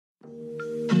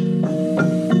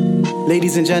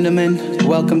Ladies and gentlemen,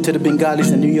 welcome to the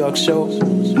Bengalis in New York show.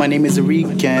 My name is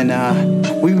Arik, and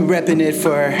we be repping it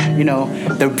for,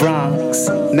 the Bronx,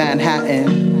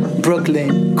 Manhattan,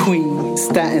 Brooklyn, Queens,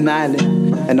 Staten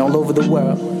Island, and all over the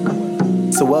world.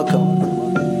 So welcome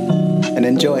and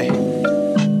enjoy.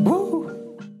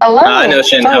 Hello. Hi,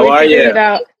 Noshin. How are you?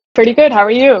 Pretty good. How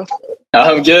are you?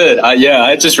 I'm good.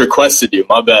 I just requested you.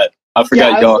 My bad. I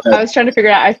forgot. Yeah, I was trying to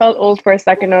figure out. I felt old for a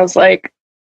second. I was like,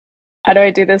 how do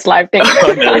I do this live thing?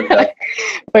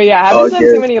 But yeah, I haven't done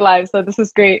too many lives, so this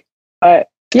is great. But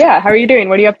yeah, how are you doing?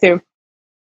 What are you up to?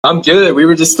 I'm good. We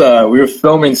were just we were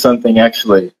filming something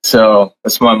actually, so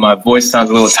that's why my voice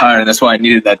sounds a little tired. That's why I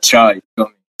needed that chai. You feel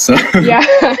me? So Yeah,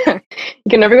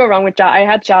 you can never go wrong with cha. I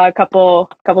had cha a couple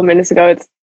minutes ago.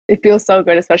 It feels so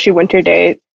good, especially winter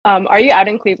days. Are you out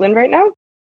in Cleveland right now?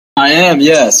 I am.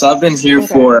 Yeah. So I've been here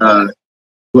for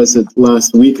was it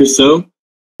last week or so?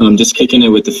 I'm just kicking it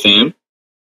with the fam,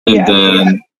 and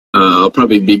then I'll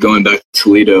probably be going back to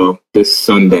Toledo this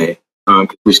Sunday.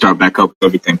 We start back up with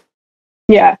everything.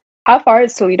 Yeah. How far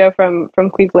is Toledo from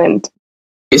Cleveland?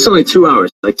 It's only 2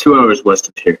 hours, like 2 hours west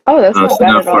of here. Oh, that's not bad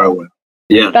not at far all. away.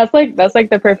 Yeah. That's like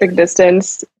the perfect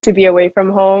distance to be away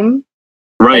from home.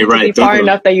 Right. To be far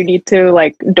enough that you need to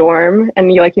like dorm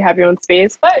and you have your own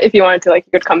space. But if you wanted to, you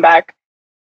could come back.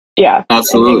 Yeah.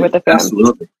 Absolutely. With the fam.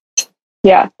 Absolutely.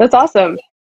 Yeah, that's awesome.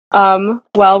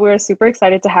 Well, we're super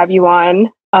excited to have you on.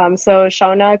 So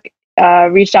Shaunak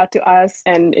reached out to us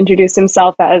and introduced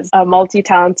himself as a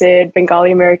multi-talented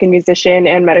Bengali American musician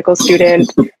and medical student.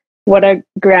 What a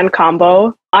grand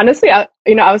combo. Honestly, I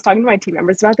was talking to my team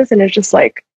members about this and it's just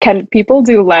like, can people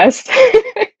do less?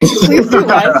 Please do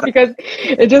less, because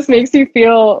it just makes you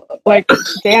feel like,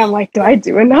 damn, do I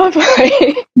do enough?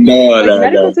 No.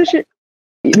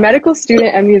 Medical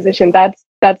student and musician, that's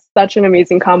such an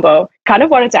amazing combo. Kind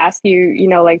of wanted to ask you,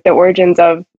 the origins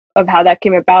of how that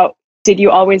came about. Did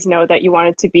you always know that you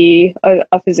wanted to be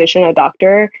a physician, a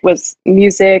doctor? Was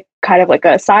music kind of like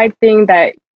a side thing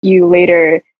that you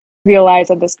later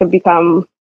realized that this could become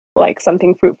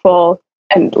something fruitful,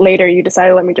 and later you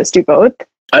decided, let me just do both?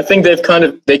 I think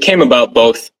they came about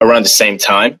both around the same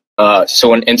time.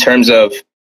 So in terms of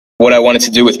what I wanted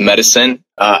to do with medicine,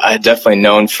 I had definitely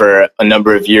known for a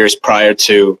number of years prior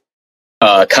to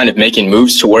kind of making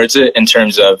moves towards it in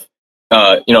terms of,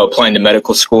 applying to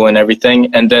medical school and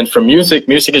everything. And then for music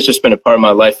has just been a part of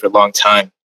my life for a long time.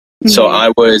 Mm-hmm. So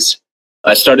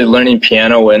I started learning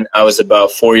piano when I was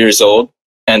about 4 years old.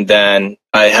 And then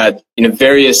I had,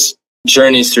 various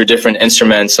journeys through different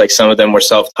instruments. Like some of them were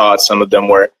self-taught, some of them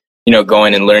were,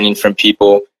 going and learning from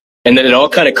people. And then it all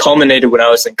kind of culminated when I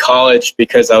was in college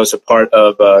because I was a part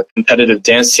of a competitive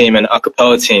dance team and a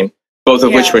cappella team, both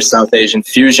of which were South Asian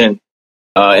fusion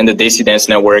in the Desi Dance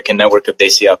Network and Network of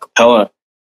Desi Acapella.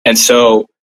 And so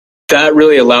that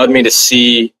really allowed me to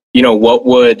see, what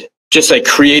would just like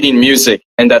creating music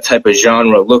and that type of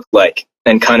genre look like,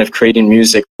 and kind of creating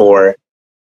music for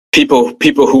people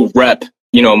who rep,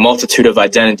 a multitude of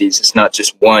identities. It's not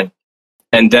just one.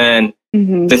 And then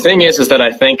the thing is that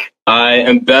I think I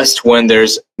am best when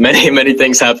there's many, many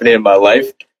things happening in my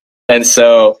life. And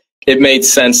so it made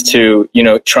sense to,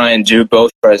 try and do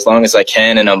both for as long as I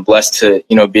can. And I'm blessed to,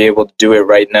 be able to do it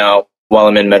right now while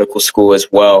I'm in medical school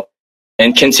as well.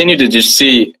 And continue to just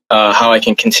see how I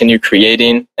can continue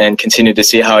creating and continue to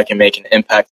see how I can make an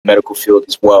impact in the medical field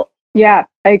as well. Yeah,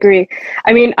 I agree.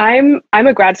 I mean, I'm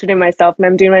a grad student myself and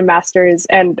I'm doing my master's.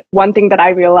 And one thing that I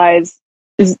realize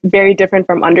is very different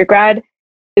from undergrad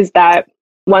is that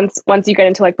once you get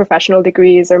into professional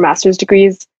degrees or master's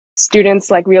degrees, students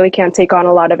really can't take on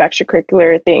a lot of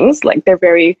extracurricular things. They're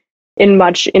very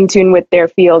much in tune with their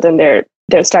field and their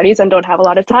studies and don't have a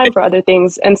lot of time for other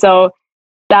things. And so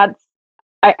I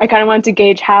kind of want to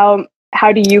gauge how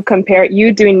do you compare,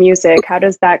 you doing music, how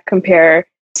does that compare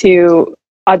to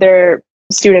other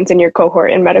students in your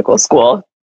cohort in medical school?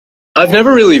 I've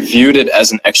never really viewed it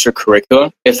as an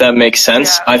extracurricular, if that makes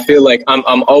sense. Yeah. I feel like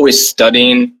I'm always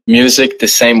studying music the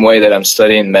same way that I'm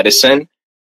studying medicine.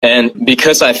 And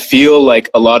because I feel like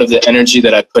a lot of the energy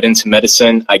that I put into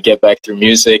medicine, I get back through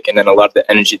music. And then a lot of the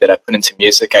energy that I put into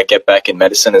music, I get back in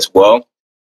medicine as well.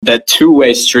 That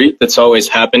two-way street that's always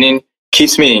happening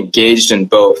keeps me engaged in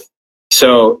both.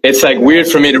 So it's weird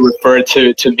for me to refer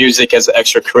to music as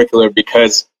extracurricular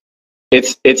because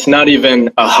it's not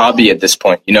even a hobby at this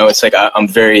point. It's I'm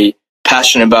very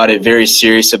passionate about it, very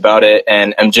serious about it.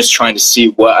 And I'm just trying to see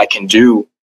what I can do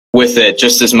with it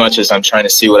just as much as I'm trying to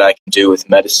see what I can do with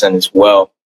medicine as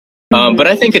well. But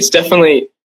I think it's definitely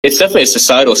a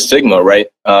societal stigma, right?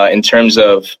 In terms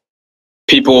of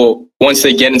people, once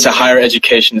they get into higher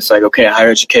education, it's like, okay, higher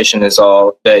education is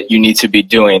all that you need to be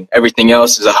doing. Everything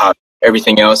else is a hobby.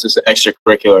 Everything else is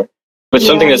extracurricular. But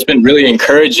something that's been really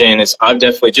encouraging is I've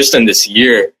definitely, just in this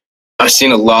year, I've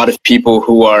seen a lot of people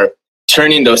who are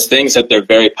turning those things that they're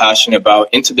very passionate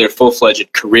about into their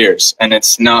full-fledged careers. And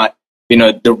it's not,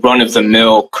 the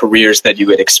run-of-the-mill careers that you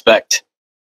would expect.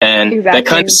 And that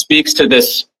kind of speaks to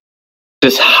this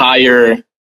higher,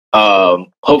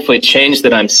 hopefully, change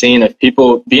that I'm seeing of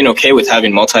people being okay with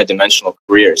having multidimensional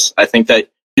careers. I think that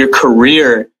your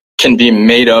career can be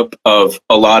made up of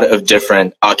a lot of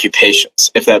different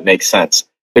occupations, if that makes sense.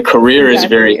 The career is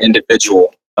very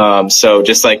individual. So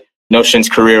just like Notion's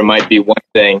career might be one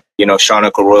thing, Sean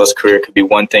Uncle Royal's career could be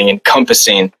one thing,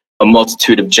 encompassing a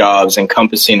multitude of jobs,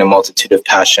 encompassing a multitude of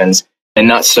passions, and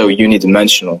not so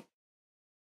unidimensional.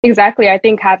 Exactly. I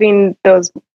think having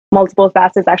those multiple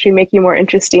facets actually make you more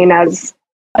interesting as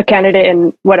a candidate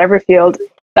in whatever field.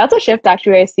 That's a shift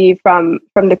actually I see from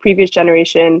the previous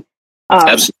generation.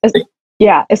 Absolutely.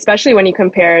 Yeah, especially when you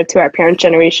compare to our parent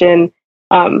generation.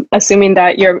 Assuming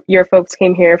that your folks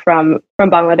came here from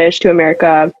Bangladesh to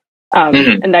America,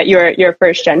 and that you're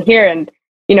first gen here, and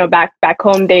back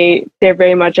home they're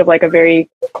very much of like a very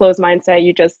closed mindset.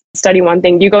 You just study one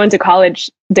thing. You go into college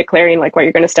declaring like what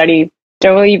you're going to study.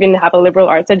 Don't really even have a liberal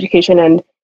arts education, and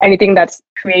anything that's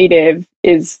creative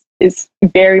is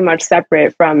very much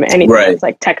separate from anything that's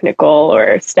like technical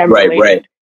or STEM related. Right.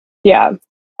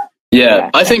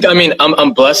 Yeah, I think,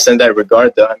 I'm blessed in that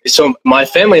regard, though. So my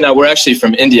family and I, we're actually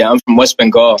from India. I'm from West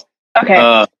Bengal.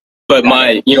 Okay. But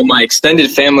my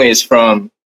extended family is from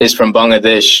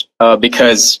Bangladesh,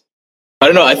 because I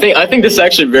don't know. I think this is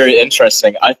actually very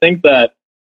interesting. I think that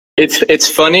it's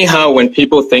funny how when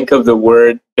people think of the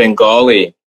word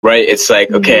Bengali, right, it's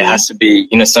like, okay, it has to be,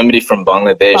 somebody from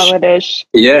Bangladesh.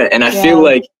 Yeah. And I feel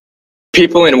like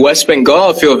people in West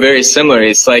Bengal feel very similar.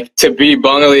 It's like, to be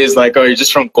Bengali is like, oh, you're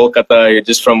just from Kolkata, you're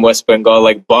just from West Bengal.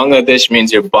 Like, Bangladesh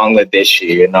means you're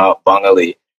Bangladeshi, you're not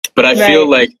Bengali. But I feel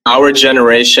like our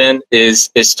generation is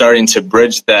starting to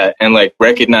bridge that and like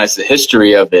recognize the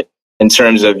history of it in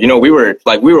terms of, we were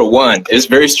one. It was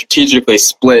very strategically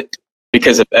split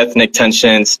because of ethnic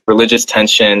tensions, religious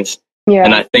tensions. Yeah.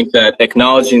 And I think that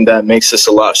acknowledging that makes us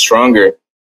a lot stronger.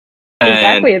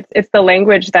 Exactly. It's the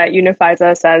language that unifies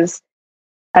us as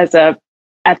a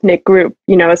ethnic group.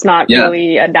 It's not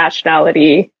really a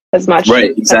nationality as much.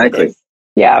 Right, exactly.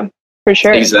 Yeah, for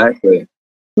sure. Exactly.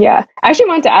 Yeah. I actually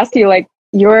wanted to ask you, like,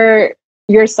 your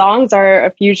songs are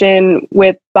a fusion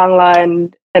with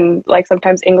Bangla and like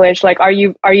sometimes English. Like, are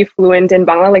you fluent in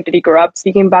Bangla? Like, did you grow up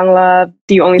speaking Bangla?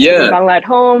 Do you only speak Bangla at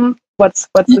home? What's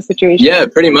the situation? Yeah,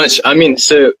 pretty much.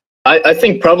 So I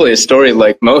think probably a story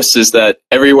like most is that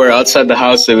everywhere outside the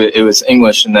house, it was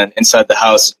English. And then inside the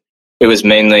house, it was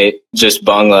mainly just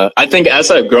Bangla. I think as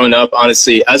I've grown up,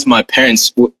 honestly, as my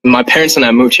parents and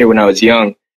I moved here when I was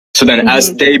young. So then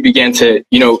as they began to,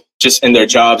 just in their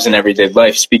jobs and everyday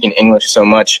life, speaking English so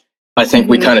much, I think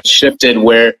we kind of shifted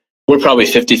where we're probably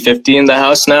 50-50 in the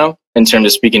house now in terms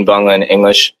of speaking Bangla and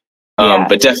English.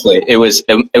 But definitely it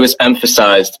was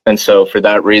emphasized. And so for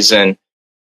that reason,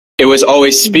 it was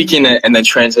always speaking it and then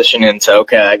transitioning into,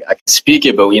 okay, I can speak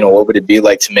it, but what would it be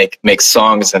like to make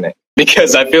songs in it?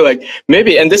 Because I feel like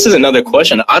maybe, and this is another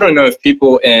question, I don't know if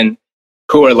people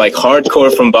who are like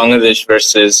hardcore from Bangladesh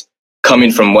versus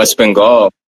coming from West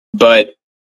Bengal, but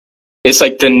it's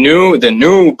like the new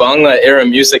Bangla era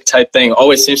music type thing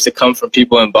always seems to come from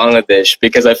people in Bangladesh,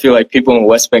 because I feel like people in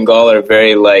West Bengal are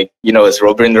very like, it's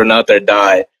Rabindranath or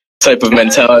die type of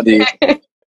mentality.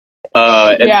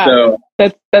 So,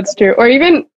 that's true. Or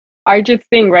even Arjit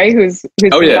Singh, right? Who's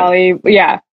Bengali?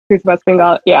 Who's West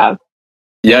Bengal? Yeah.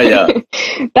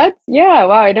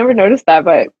 Wow, I never noticed that,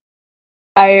 but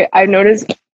I've noticed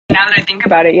now that I think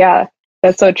about it. Yeah,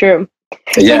 that's so true.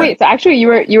 So wait, so actually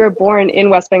you were born in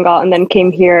West Bengal and then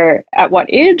came here at what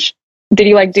age? Did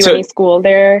you do any school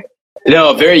there?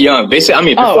 No, very young.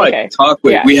 Basically, before I talk,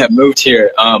 we had moved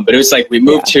here, but it was like we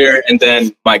moved here and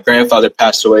then my grandfather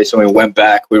passed away, so we went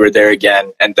back. We were there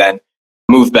again and then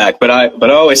moved back. But I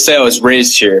always say I was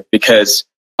raised here because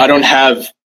I don't have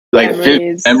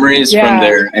memories from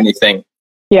there or anything.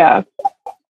 Yeah.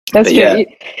 That's true.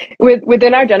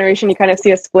 Within our generation, you kind of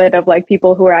see a split of like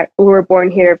people who were born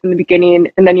here from the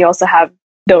beginning, and then you also have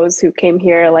those who came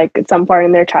here like at some part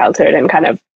in their childhood and kind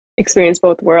of experienced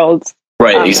both worlds.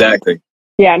 Right, exactly.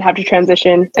 Yeah, and have to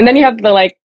transition. And then you have the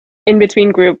like in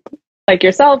between group like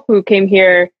yourself who came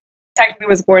here, technically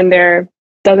was born there,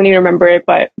 doesn't even remember it,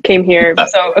 but came here.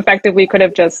 So effectively could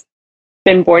have just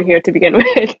been born here to begin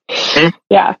with.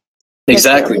 Yeah.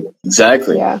 Exactly.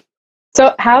 Yeah.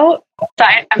 So how So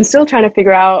I'm still trying to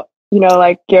figure out,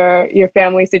 like your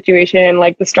family situation,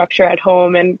 like the structure at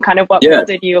home, and kind of what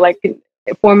molded you, like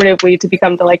formatively, to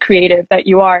become the like creative that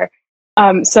you are.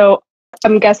 So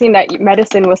I'm guessing that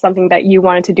medicine was something that you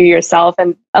wanted to do yourself,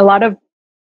 and a lot of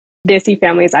Desi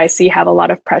families I see have a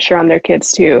lot of pressure on their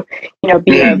kids to,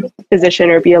 be a physician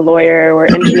or be a lawyer or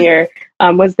engineer.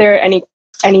 Was there any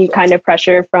kind of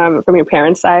pressure from your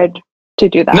parents' side to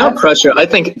do that? No pressure. I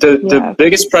think the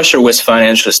biggest pressure was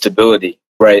financial stability,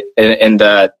 right? And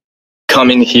that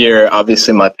coming here,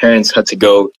 obviously my parents had to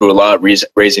go through a lot of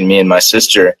raising me and my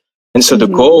sister. And so the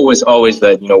goal was always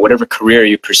that, whatever career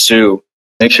you pursue,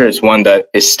 make sure it's one that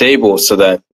is stable so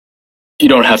that you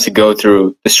don't have to go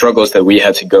through the struggles that we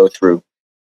had to go through,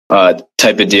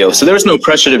 type of deal. So there was no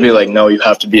pressure to be like, no, you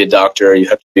have to be a doctor or you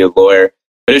have to be a lawyer.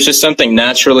 But it's just something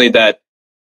naturally that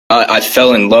I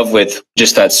fell in love with,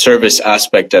 just that service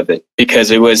aspect of it,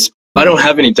 because I don't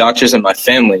have any doctors in my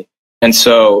family. And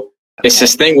so it's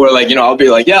this thing where like, I'll be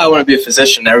like, yeah, I want to be a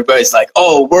physician. Everybody's like,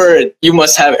 oh, word,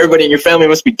 everybody in your family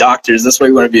must be doctors. That's why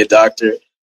you want to be a doctor.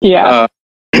 Yeah.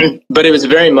 But it was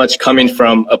very much coming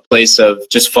from a place of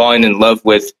just falling in love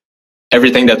with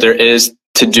everything that there is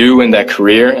to do in that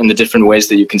career and the different ways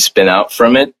that you can spin out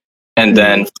from it. And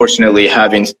then fortunately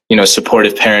having,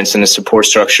 supportive parents and a support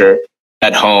structure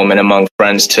at home and among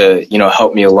friends to,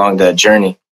 help me along that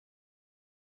journey.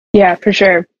 Yeah, for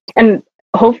sure. And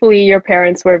hopefully your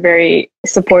parents were very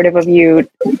supportive of you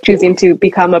choosing to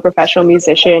become a professional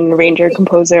musician, arranger,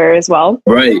 composer as well.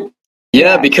 Right.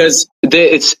 Yeah, because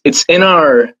it's in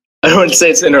our, I don't want to say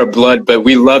it's in our blood, but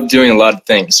we love doing a lot of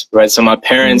things, right? So my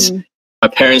parents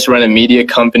run a media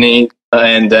company,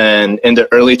 and then in the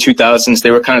early 2000s,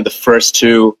 they were kind of the first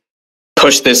to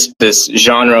push this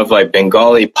genre of like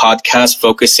Bengali podcast,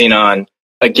 focusing on,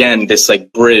 again, this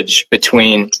like bridge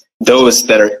between those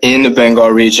that are in the Bengal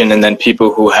region and then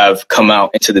people who have come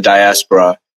out into the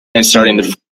diaspora and starting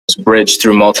to bridge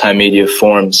through multimedia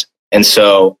forms. And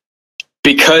so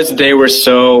because they were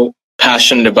so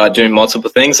passionate about doing multiple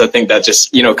things, I think that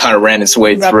just, kind of ran its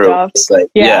way through. It's like,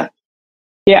 yeah,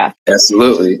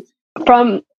 absolutely.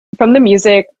 From the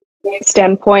music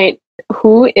standpoint,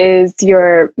 who is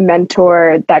your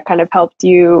mentor that kind of helped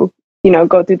you,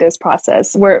 go through this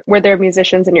process? Were there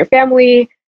musicians in your family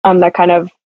that kind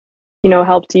of,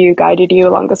 helped you, guided you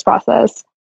along this process?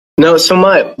 No, so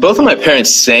both of my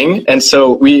parents sing, and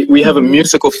so we have a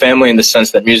musical family in the sense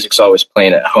that music's always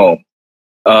playing at home.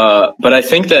 But I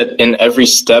think that in every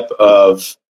step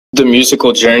of the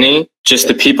musical journey, just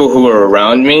the people who were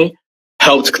around me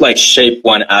helped like shape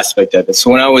one aspect of it. So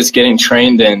when I was getting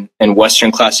trained in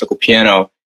Western classical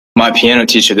piano, my piano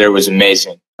teacher there was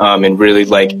amazing, and really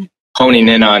like honing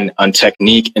in on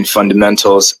technique and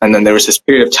fundamentals. And then there was this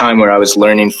period of time where I was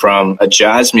learning from a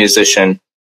jazz musician,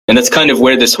 and that's kind of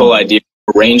where this whole idea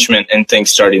of arrangement and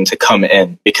things starting to come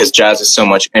in, because jazz is so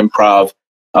much improv.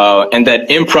 And that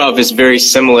improv is very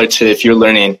similar to if you're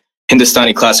learning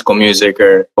Hindustani classical music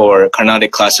or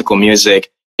Carnatic classical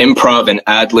music. Improv and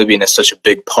ad-libbing is such a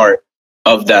big part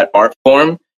of that art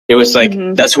form. It was like,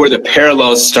 that's where the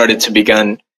parallels started to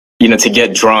begin, to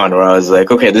get drawn, where I was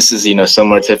like, okay, this is,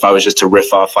 similar to if I was just to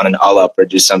riff off on an alap or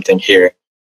do something here.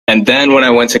 And then when I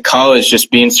went to college,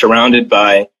 just being surrounded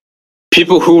by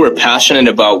people who were passionate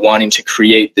about wanting to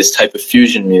create this type of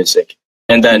fusion music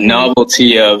and that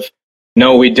novelty of,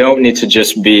 no, we don't need to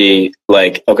just be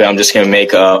like, okay, I'm just going to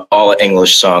make a all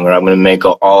English song, or I'm going to make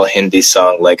an all Hindi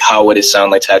song. Like, how would it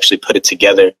sound like to actually put it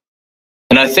together?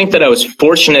 And I think that I was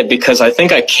fortunate because I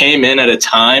think I came in at a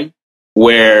time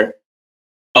where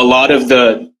a lot of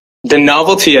the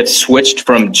novelty had switched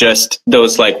from just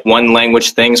those like one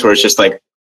language things where it's just like,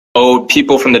 oh,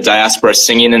 people from the diaspora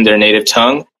singing in their native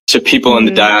tongue to people in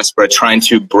the diaspora trying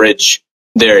to bridge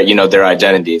their, their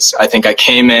identities. I think I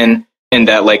came in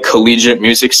that like collegiate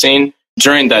music scene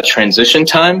during that transition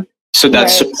time. So that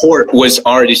support was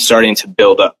already starting to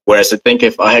build up. Whereas I think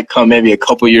if I had come maybe a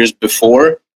couple years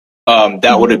before,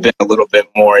 that would have been a little bit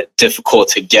more difficult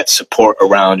to get support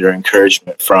around or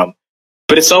encouragement from.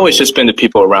 But it's always just been the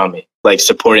people around me, like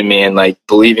supporting me and like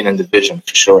believing in the vision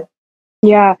for sure.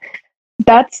 Yeah,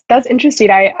 that's interesting.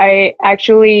 I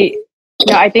actually,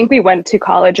 I think we went to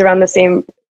college around the same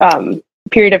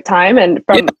period of time, and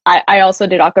I also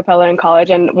did a cappella in college,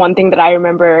 and one thing that I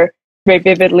remember very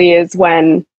vividly is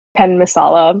when Pen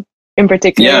Masala in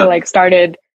particular like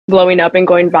started blowing up and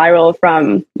going viral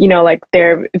from like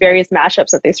their various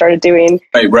mashups that they started doing,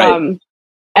 right.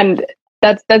 And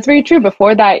that's very true.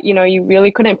 Before that, you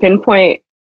really couldn't pinpoint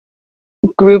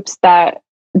groups that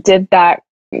did that,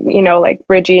 like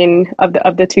bridging of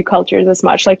the two cultures as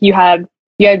much. Like you had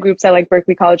you had groups at like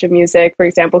Berklee College of Music, for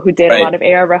example, who did a lot of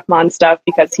A.R. Rahman stuff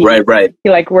because he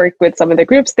like worked with some of the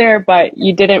groups there, but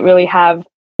you didn't really have,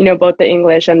 you know, both the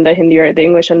English and the Hindi, or the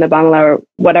English and the Bangla, or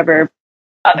whatever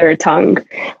other tongue.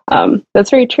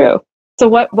 That's very true. So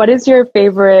what is your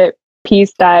favorite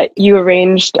piece that you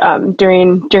arranged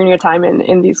during your time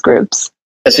in these groups?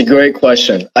 That's a great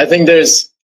question. I think there was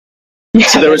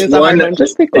one.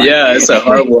 Yeah, it's a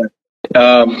hard one.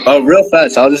 Real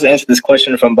fast, I'll just answer this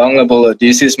question from Bangla Bola. Do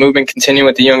you see this movement continue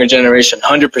with the younger generation?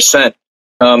 100%.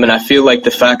 And I feel like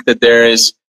the fact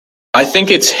that I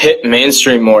think it's hit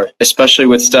mainstream more, especially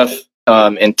with stuff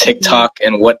in TikTok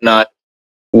and whatnot,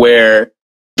 where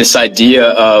this idea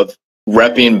of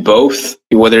repping both,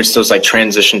 whether it's those like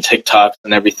transition TikToks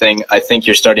and everything, I think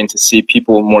you're starting to see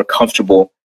people more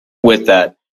comfortable with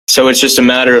that. So it's just a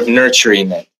matter of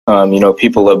nurturing it.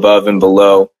 People above and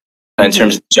below, in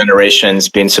terms of generations,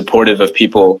 being supportive of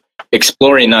people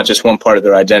exploring not just one part of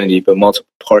their identity, but multiple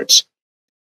parts.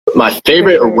 My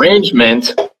favorite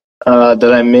arrangement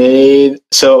that I made,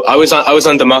 so I was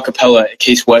on the Macapella at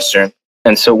Case Western,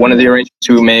 and so one of the arrangements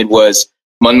we made was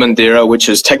Man Mandira, which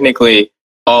is technically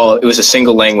it was a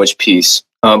single language piece,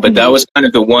 but that was kind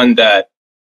of the one that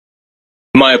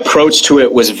my approach to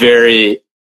it was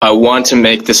I want to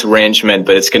make this arrangement,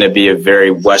 but it's going to be a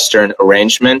very Western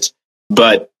arrangement,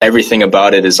 but everything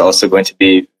about it is also going to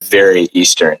be very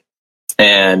Eastern.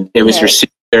 And it was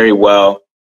received very well.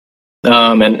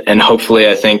 And hopefully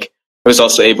I think I was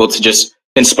also able to just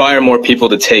inspire more people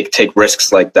to take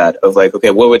risks like that, of like, okay,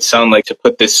 what would it sound like to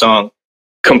put this song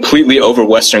completely over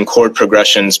Western chord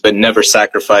progressions, but never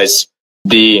sacrifice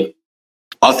the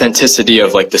authenticity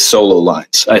of like the solo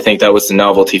lines. I think that was the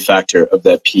novelty factor of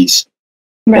that piece.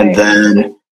 Right. And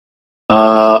then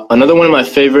another one of my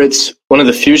favorites, one of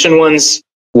the fusion ones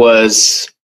was,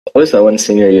 what was that one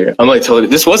senior year? I'm like, totally,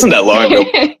 this wasn't that long ago.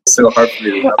 It's so hard for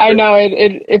me to remember. I know,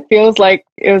 it feels like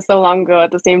it was so long ago. At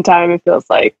the same time, it feels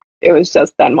like it was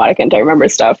just then. Why can't I remember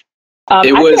stuff? I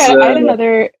had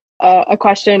another a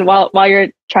question while you're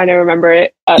trying to remember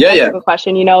it. A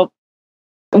question. You know,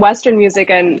 Western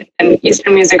music and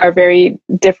Eastern music are very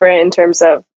different in terms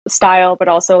of style, but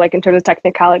also like in terms of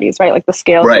technicalities, right? Like the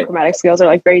scales, the chromatic scales are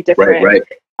like very different.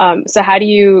 Right. So how do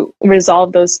you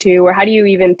resolve those two, or how do you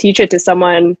even teach it to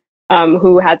someone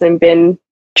who hasn't been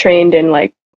trained in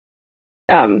like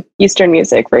Eastern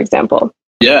music, for example?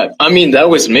 Yeah, I mean, that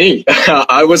was me.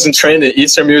 I wasn't trained in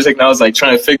Eastern music, and I was like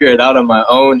trying to figure it out on my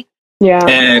own. Yeah.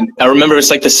 And I remember it was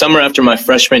like the summer after my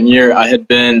freshman year, I had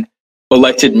been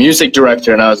elected music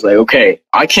director, and I was like, okay,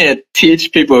 I can't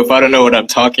teach people if I don't know what I'm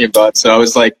talking about. So I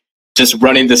was like just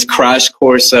running this crash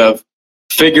course of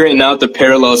figuring out the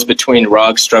parallels between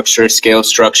rag structure, scale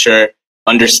structure,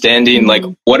 understanding like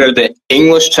what are the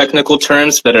English technical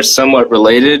terms that are somewhat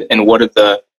related, and what are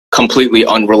the completely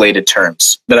unrelated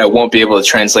terms that I won't be able to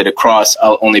translate across.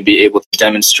 I'll only be able to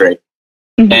demonstrate.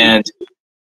 And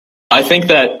I think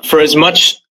that for as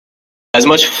much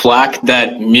flack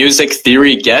that music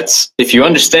theory gets, if you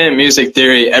understand music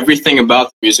theory, everything about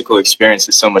the musical experience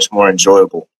is so much more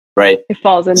enjoyable, right? It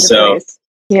falls into place.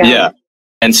 Yeah.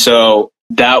 And so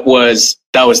that was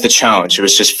the challenge. It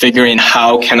was just figuring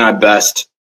how can I best,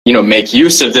 make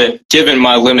use of it given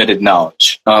my limited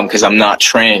knowledge, because I'm not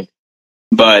trained.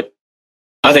 But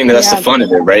I think that's the fun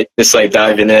of it, right? It's like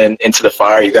diving into the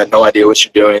fire. You got no idea what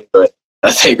you're doing, but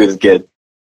I think it was good.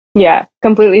 Yeah,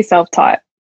 completely self-taught.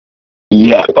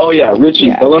 Yeah. Oh, yeah.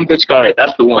 Richie, Olympic Sky.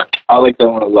 That's the one. I like that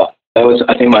one a lot. That was,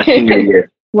 I think, my senior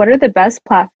year. What are the best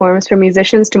platforms for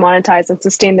musicians to monetize and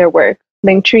sustain their work?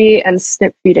 Linktree and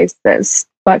Snipfeed exist,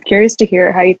 but curious to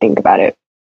hear how you think about it.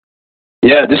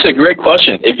 Yeah, this is a great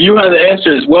question. If you have the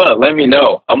answer as well, let me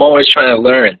know. I'm always trying to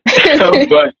learn.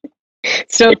 But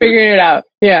still figuring it out.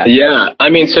 Yeah. Yeah. I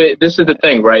mean, so this is the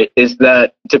thing, right? Is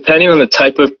that depending on the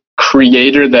type of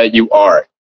creator that you are,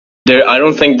 I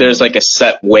don't think there's like a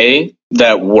set way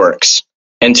that works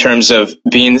in terms of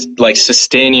being like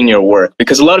sustaining your work.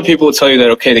 Because a lot of people will tell you that,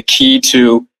 okay, the key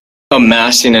to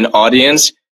amassing an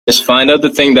audience is find out the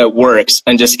thing that works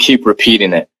and just keep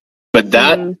repeating it. But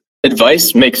that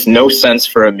advice makes no sense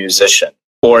for a musician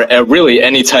or really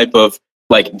any type of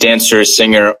like dancer,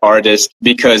 singer, artist,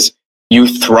 because you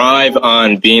thrive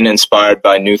on being inspired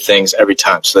by new things every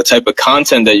time. So the type of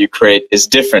content that you create is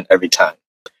different every time.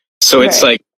 So it's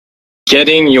like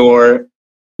getting your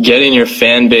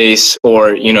fan base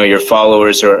or, your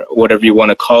followers or whatever you want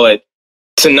to call it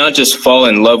to not just fall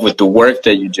in love with the work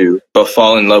that you do, but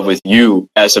fall in love with you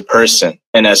as a person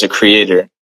and as a creator.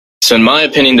 So in my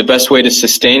opinion, the best way to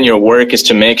sustain your work is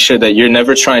to make sure that you're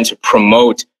never trying to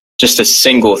promote just a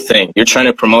single thing. You're trying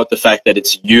to promote the fact that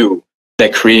it's you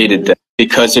that created them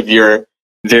because of your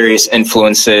various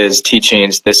influences,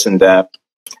 teachings, this and that.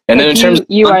 And like then in terms of,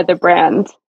 you are the brand.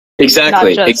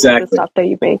 exactly, not just exactly. the stuff that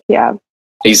you make. Yeah.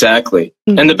 Exactly.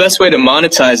 Mm-hmm. And the best way to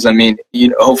monetize, I mean,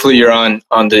 hopefully you're on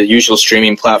the usual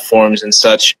streaming platforms and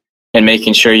such, and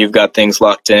making sure you've got things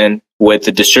locked in with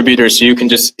the distributor so you can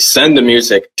just send the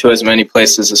music to as many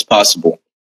places as possible.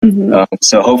 Mm-hmm.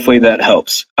 So hopefully that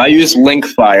helps. I use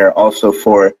Linkfire also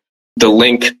for the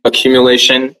link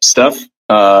accumulation stuff.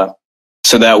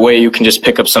 So that way you can just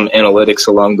pick up some analytics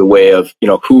along the way of,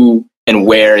 who and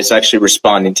where is actually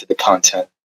responding to the content.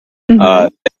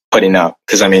 Mm-hmm. Putting out,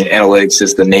 because I mean, analytics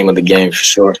is the name of the game for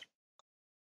sure.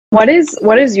 What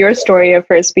is your story of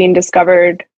first being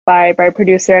discovered by a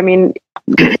producer? I mean,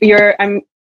 from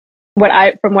what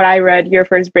I read, your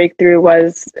first breakthrough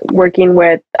was working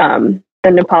with the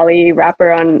Nepali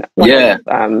rapper on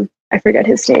I forget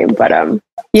his name, but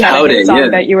he had a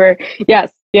song that you were yeah.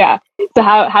 So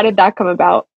how did that come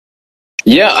about?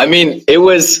 Yeah, I mean, it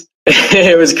was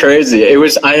it was crazy.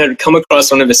 I had come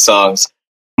across one of his songs.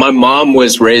 My mom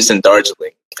was raised in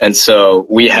Darjeeling, and so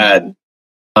we had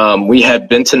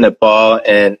been to Nepal,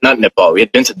 and not Nepal. We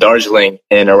had been to Darjeeling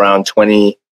in around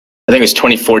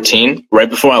 2014, right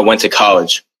before I went to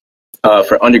college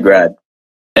for undergrad.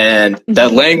 And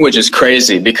that language is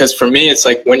crazy because for me, it's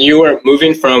like when you are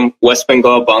moving from West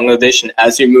Bengal, Bangladesh, and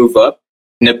as you move up,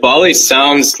 Nepali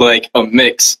sounds like a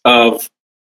mix of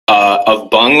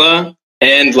Bangla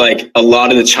and like a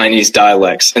lot of the Chinese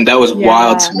dialects, and that was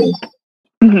wild to me.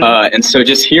 Mm-hmm. And so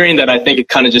just hearing that, I think it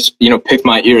kind of just, picked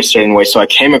my ear a certain way. So I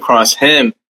came across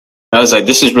him. I was like,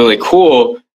 this is really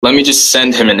cool. Let me just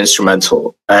send him an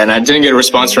instrumental. And I didn't get a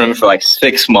response from him for like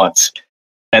 6 months.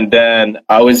 And then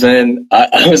I was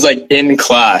like in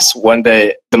class one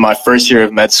day, my first year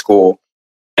of med school.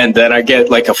 And then I get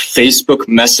like a Facebook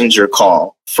Messenger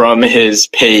call from his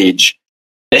page.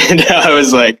 And I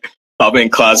was like, I'm in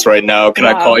class right now. Can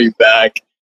I call you back?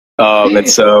 And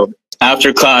so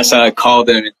after class, I called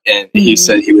him and he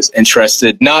said he was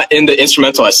interested, not in the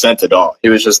instrumental I sent at all. He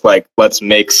was just like, let's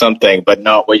make something, but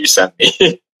not what you sent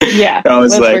me. Yeah, I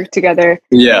was let's work together.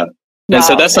 Yeah. Wow. And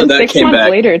so that's how that came back. 6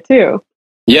 months later, too.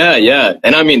 Yeah.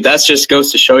 And I mean, that just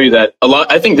goes to show you that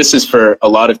I think this is for a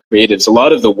lot of creatives, a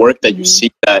lot of the work that you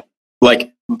see that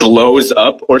like blows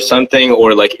up or something,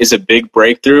 or like is a big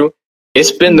breakthrough.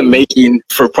 It's been the making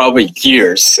for probably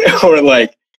years, or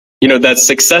like, that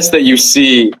success that you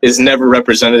see is never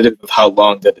representative of how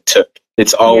long that it took.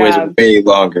 It's always way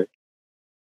longer.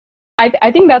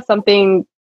 I think that's something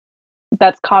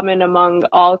that's common among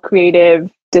all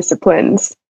creative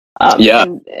disciplines.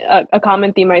 And a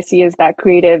common theme I see is that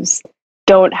creatives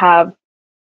don't have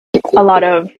a lot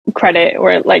of credit,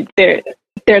 or like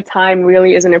their time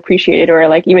really isn't appreciated or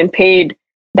like even paid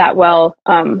that well.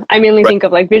 I mainly think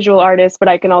of like visual artists, but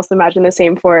I can also imagine the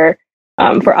same for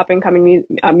up and coming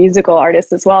musical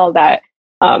artists as well, that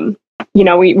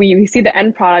we see the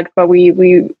end product, but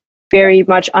we very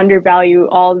much undervalue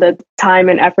all the time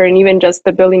and effort and even just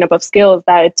the building up of skills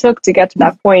that it took to get to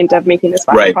that point of making this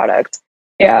final product.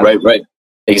 Yeah. Right.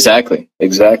 Exactly.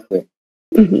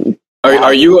 Mm-hmm.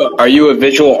 Are you a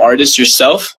visual artist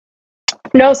yourself?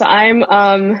 No, so I'm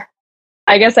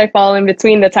I guess I fall in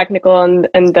between the technical and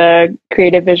the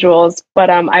creative visuals,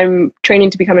 but I'm training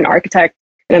to become an architect.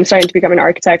 And I'm starting to become an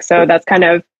architect, so that's kind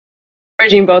of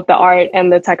bridging both the art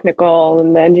and the technical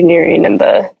and the engineering and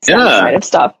the side of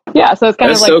stuff. Yeah, so it's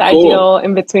kind of like the ideal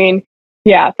in between.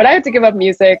 Yeah, but I had to give up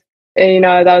music.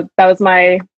 That was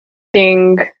my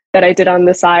thing that I did on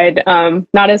the side.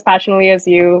 Not as passionately as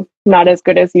you, not as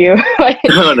good as you, but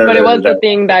it was the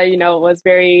thing that was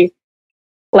very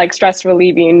like stress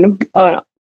relieving,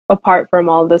 apart from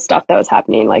all the stuff that was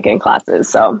happening like in classes.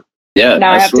 So. Yeah,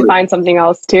 now absolutely. I have to find something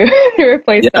else to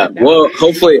replace that. Yeah, well,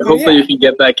 hopefully you can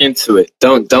get back into it.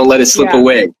 Don't let it slip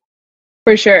away.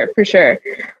 For sure.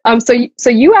 So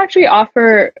you actually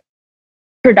offer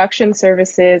production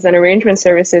services and arrangement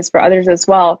services for others as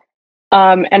well.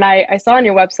 And I saw on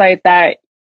your website that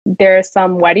there are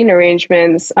some wedding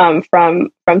arrangements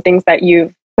from things that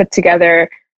you've put together.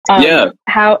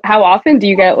 How often do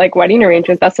you get like wedding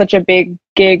arrangements? That's such a big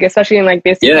gig, especially in like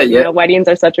this. Weddings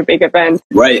are such a big event.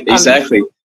 Right. Exactly.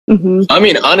 I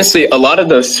mean, honestly, a lot of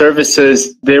those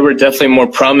services, they were definitely more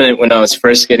prominent when I was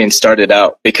first getting started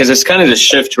out, because it's kind of the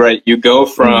shift, right? You go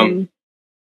from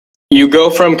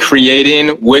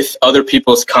creating with other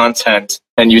people's content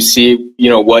and you see,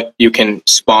 what you can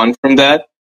spawn from that.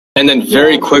 And then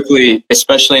very quickly,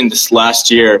 especially in this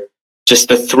last year, just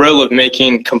the thrill of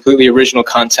making completely original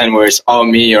content where it's all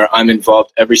me, or I'm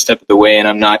involved every step of the way and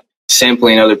I'm not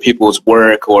sampling other people's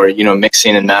work or,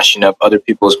 mixing and mashing up other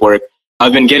people's work.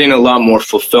 I've been getting a lot more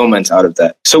fulfillment out of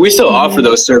that. So we still offer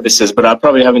those services, but I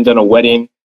probably haven't done a wedding.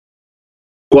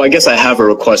 Well, I guess I have a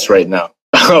request right now,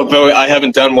 but I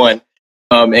haven't done one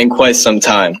in quite some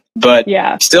time. But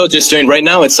still just doing, right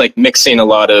now it's like mixing a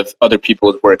lot of other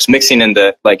people's works, mixing in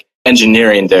the, like,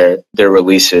 engineering their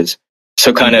releases.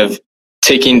 So kind of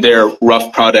taking their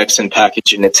rough products and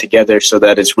packaging it together so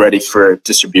that it's ready for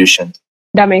distribution.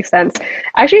 That makes sense.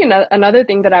 Actually, another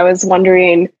thing that I was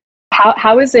wondering,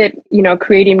 how is it, you know,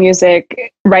 creating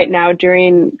music right now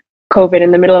during COVID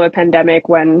in the middle of a pandemic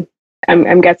when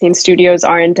I'm guessing studios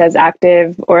aren't as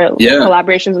active, or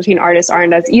collaborations between artists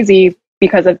aren't as easy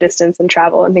because of distance and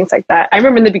travel and things like that. I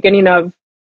remember in the beginning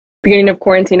of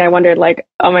quarantine, I wondered, like,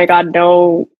 oh my God,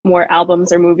 no more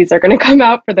albums or movies are going to come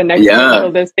out for the next year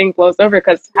until this thing blows over,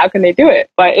 because how can they do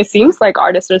it? But it seems like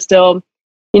artists are still,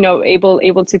 you know,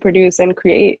 able to produce and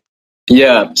create.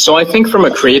 Yeah. So I think from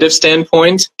a creative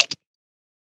standpoint,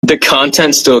 the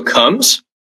content still comes.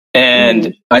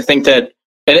 And I think that,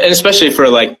 and especially for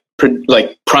like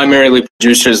primarily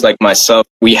producers like myself,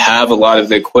 we have a lot of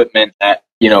the equipment at,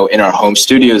 you know, in our home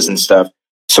studios and stuff.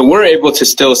 So we're able to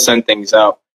still send things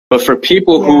out. But for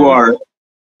people who are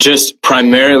just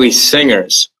primarily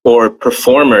singers or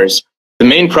performers, the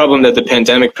main problem that the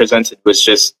pandemic presented was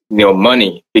just, you know,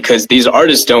 money, because these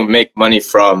artists don't make money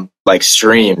from like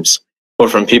streams or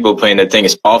from people playing their thing.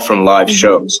 It's all from live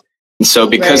shows. And so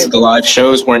because the live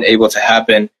shows weren't able to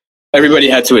happen, everybody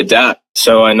had to adapt.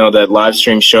 So I know that live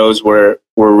stream shows were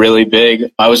really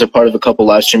big. I was a part of a couple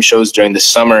live stream shows during the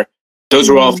summer. Those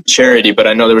were all for charity, but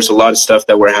I know there was a lot of stuff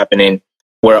that were happening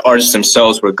where artists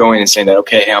themselves were going and saying that,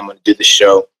 okay, hey, I'm going to do the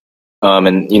show,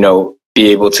 and, you know,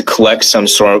 be able to collect some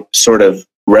sort of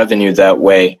revenue that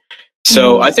way.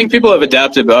 So I think people have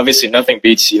adapted, but obviously nothing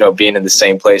beats, you know, being in the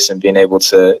same place and being able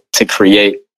to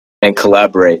create and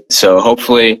collaborate. So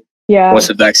hopefully once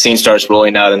the vaccine starts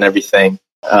rolling out and everything,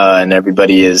 and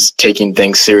everybody is taking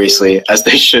things seriously as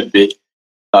they should be,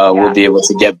 we'll be able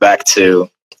to get back to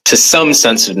some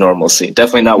sense of normalcy.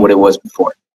 Definitely not what it was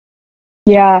before.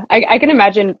 Yeah, I can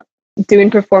imagine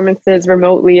doing performances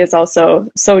remotely is also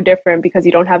so different, because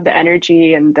you don't have the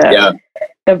energy and the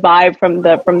vibe from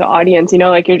the audience. You know,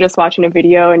 like you're just watching a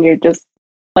video and you're just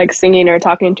like singing or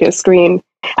talking to a screen.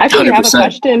 Actually, 100%. We have a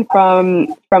question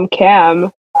from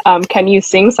Cam. Can you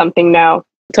sing something now?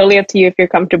 Totally up to you if you're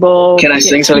comfortable. Can I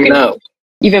sing something now?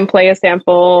 Even play a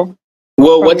sample.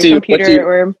 Well, what do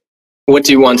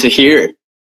you want to hear?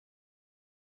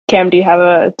 Cam, do you have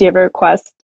a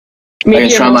request? Maybe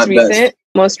your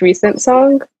most recent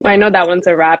song. I know that one's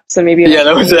a rap, so maybe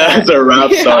that's a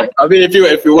rap song. I mean,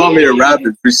 if you want me to rap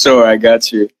it, for sure, I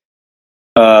got you.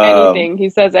 Anything. He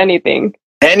says anything.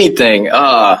 Anything.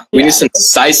 We need some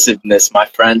decisiveness, my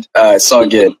friend. It's all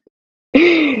good.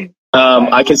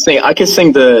 I can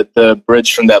sing the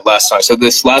bridge from that last song. So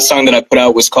this last song that I put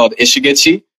out was called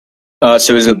Ishigechi. So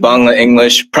it was a Bangla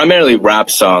English, primarily rap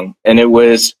song, and it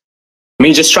was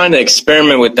me just trying to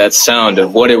experiment with that sound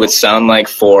of what it would sound like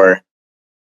for.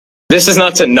 This is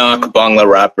not to knock Bangla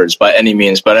rappers by any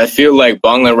means, but I feel like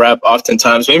Bangla rap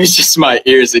oftentimes, maybe it's just my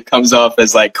ears, it comes off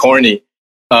as like corny,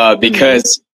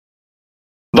 because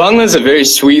Bangla is a very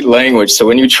sweet language. So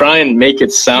when you try and make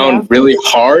it sound really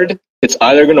hard, it's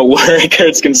either going to work or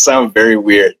it's going to sound very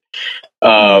weird.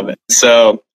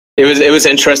 So it was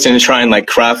interesting to try and like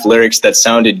craft lyrics that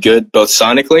sounded good, both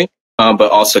sonically, but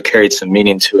also carried some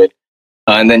meaning to it.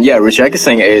 And then, Richie, I could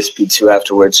sing ASP2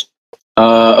 afterwards.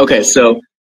 Okay, so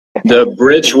the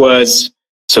bridge was,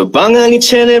 so Bangali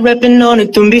chele rapping on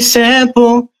it, tumbi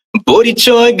sample. Body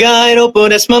choy guide, but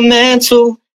that's my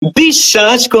mantle.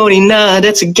 Bishaj Korina,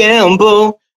 that's a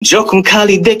gamble. Jokun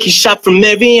Kali Deki shot from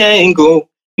every angle.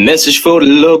 Message for the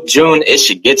look, John,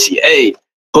 Ishigeti, A.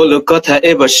 Holokota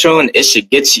ever shown,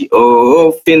 Ishigeti,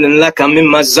 oh. Feeling like I'm in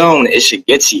my zone,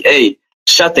 Ishigeti, A.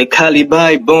 Shot the Kali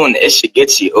by bone,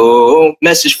 Ishigeti, oh.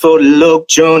 Message for the look,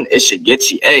 John,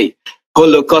 Ishigeti, A.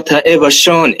 Holokota ever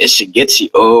shown, Ishigeti,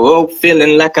 oh.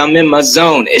 Feeling like I'm in my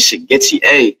zone, Ishigeti,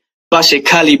 A. Bashe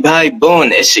Kali by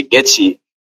bone, Ishigeti.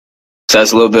 So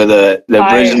that's a little bit of the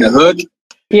bridge and the hook.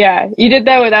 Yeah, you did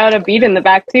that without a beat in the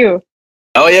back too.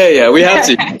 Oh yeah, we have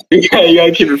to. You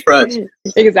gotta keep it fresh.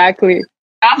 Exactly.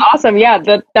 That's awesome. Yeah,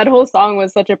 that whole song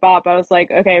was such a bop. I was like,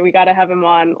 okay, we gotta have him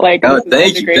on. Like,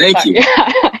 thank you.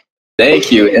 Yeah. Thank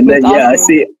you. And then awesome. I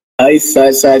see Ice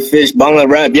Side Fish Bangla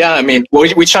rap. Yeah, I mean,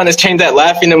 we trying to change that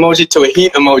laughing emoji to a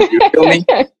heat emoji. You feel me?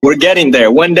 We're getting there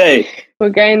one day. We're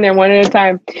getting there one at a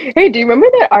time. Hey, do you remember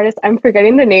that artist? I'm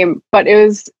forgetting the name, but it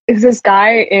was this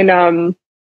guy in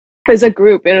it was a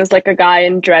group, and it was like a guy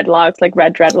in dreadlocks, like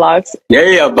red dreadlocks.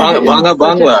 Yeah,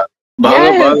 Bangla.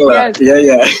 Bangla.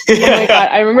 Yes. Yeah. Oh my God.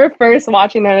 I remember first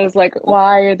watching that. I was like,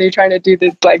 why are they trying to do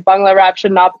this? Like, Bangla rap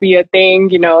should not be a thing,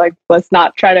 like, let's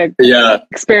not try to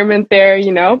experiment there,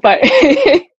 but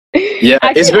yeah,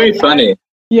 actually, it's very funny.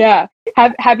 Yeah.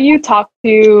 Have you talked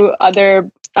to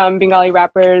other Bengali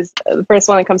rappers? The first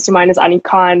one that comes to mind is Ani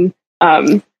Khan,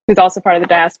 who's also part of the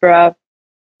diaspora.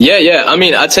 Yeah. I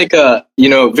mean, I take a,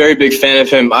 very big fan of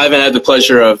him. I haven't had the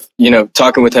pleasure of,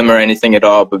 talking with him or anything at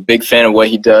all, but big fan of what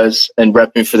he does and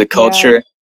repping for the culture.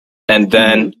 Yeah. And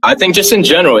then I think just in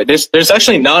general, there's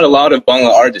actually not a lot of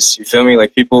Bangla artists. You feel me?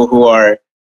 Like people who are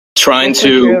trying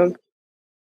to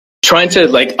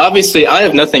like, obviously I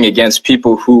have nothing against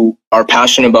people who are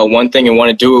passionate about one thing and want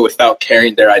to do it without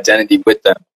carrying their identity with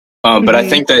them. But I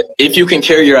think that if you can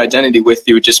carry your identity with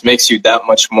you, it just makes you that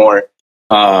much more,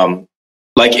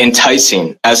 like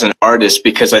enticing as an artist,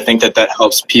 because I think that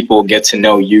helps people get to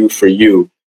know you for you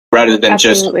rather than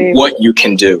just what you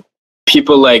can do.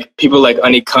 People like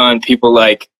Ani Khan, people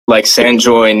like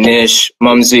Sanjoy, Nish,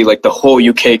 Mumsy, like the whole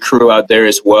UK crew out there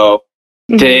as well.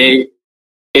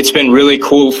 It's been really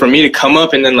cool for me to come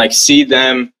up and then like see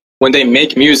them when they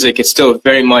make music. It's still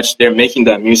very much they're making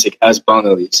that music as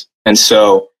Bengalis, and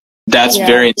so that's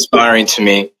very inspiring to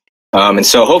me. And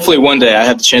so hopefully one day I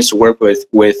have the chance to work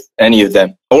with any of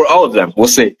them or all of them. We'll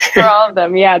see. For all of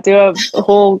them, yeah, do a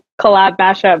whole collab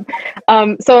mashup.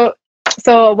 So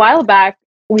a while back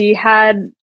we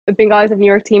had the Bengalis of New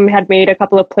York team had made a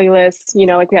couple of playlists.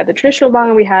 Like we had the traditional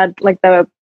Bang, we had like the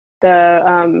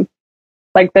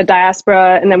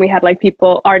diaspora, and then we had like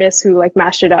artists who like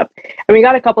mashed it up. And we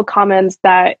got a couple comments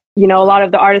that a lot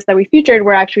of the artists that we featured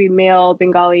were actually male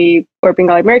Bengali or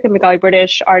Bengali American, Bengali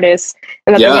British artists,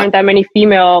 and that there weren't that many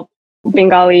female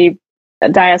Bengali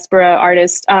diaspora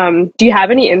artists. Do you have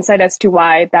any insight as to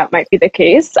why that might be the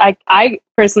case? I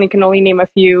personally can only name a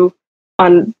few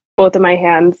on both of my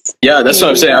hands. Yeah, that's what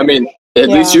I'm saying. I mean, at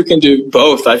least you can do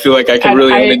both. I feel like I can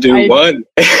really only do one.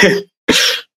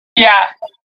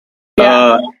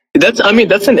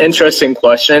 That's an interesting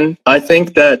question. I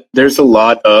think that there's a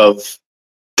lot of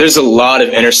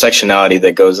intersectionality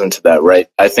that goes into that, right?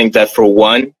 I think that for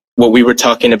one, what we were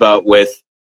talking about with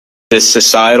the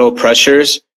societal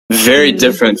pressures, very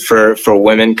different for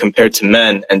women compared to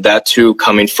men, and that too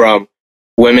coming from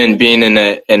women being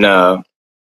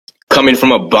coming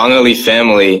from a Bengali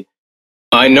family.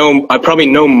 I probably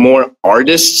know more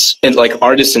artists in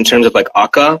terms of like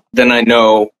Aka than I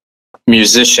know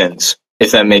musicians,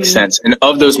 if that makes sense. And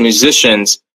of those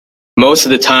musicians, most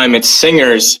of the time it's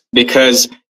singers, because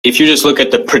if you just look at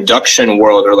the production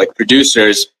world or like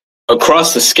producers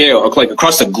across the scale, like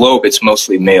across the globe, it's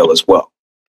mostly male as well.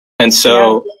 And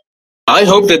so I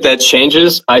hope that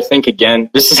changes. I think, again,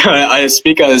 this is I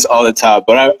speak on this all the time,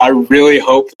 but I really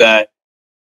hope that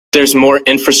there's more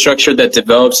infrastructure that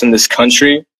develops in this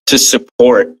country to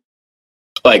support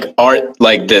like art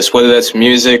like this, whether that's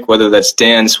music, whether that's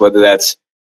dance, whether that's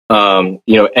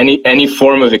any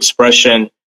form of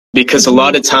expression, because a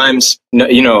lot of times,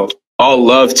 all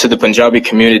love to the Punjabi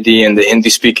community and the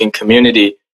Hindi speaking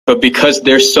community, but because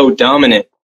they're so dominant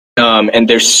and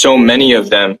there's so many of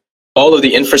them, all of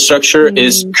the infrastructure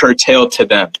is curtailed to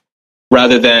them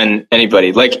rather than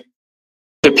anybody. Like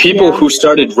the people who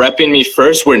started repping me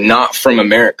first were not from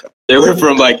America. They were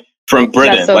from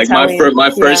Britain. So like my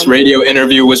first radio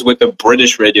interview was with a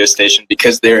British radio station,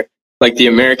 because they're like the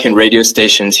American radio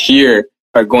stations here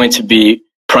are going to be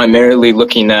primarily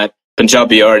looking at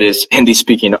Punjabi artists, Hindi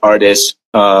speaking artists.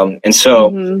 And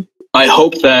so I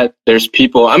hope that there's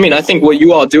people, I think what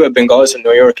you all do at Bengalis in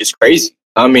New York is crazy.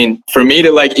 I mean, for me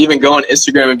to like even go on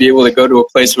Instagram and be able to go to a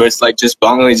place where it's like just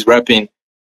Bengalis repping,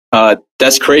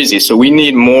 that's crazy. So we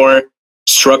need more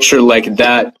structure like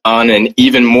that on an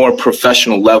even more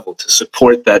professional level to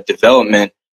support that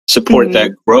development, support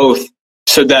that growth,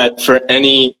 so that for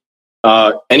any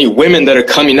women that are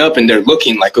coming up and they're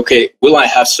looking like, okay, will I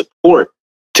have support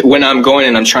when I'm going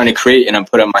and I'm trying to create and I'm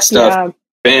putting up my stuff? Yeah.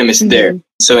 Bam, it's there.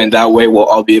 So in that way, we'll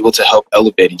all be able to help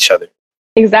elevate each other.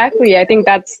 Exactly. I think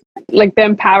that's like the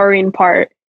empowering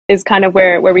part is kind of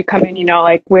where we come in,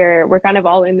 like we're kind of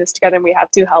all in this together and we have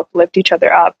to help lift each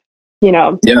other up, the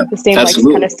same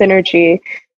absolutely. Like kind of synergy.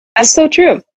 That's so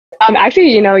true.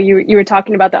 Actually, you were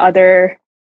talking about the other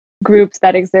groups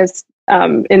that exist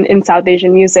in South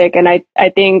Asian music. And I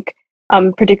think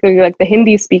particularly like the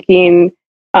Hindi speaking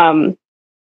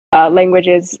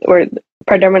languages or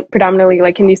predominantly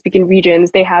like Hindi speaking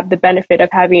regions, they have the benefit of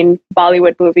having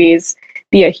Bollywood movies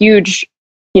be a huge,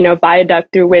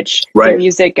 viaduct through which the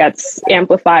music gets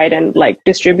amplified and like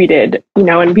distributed,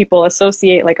 and people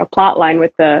associate like a plot line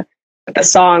with the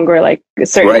song or like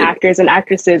certain actors and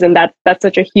actresses. And that's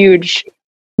such a huge,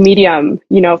 medium,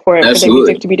 for the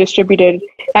music to be distributed.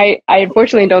 I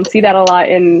unfortunately don't see that a lot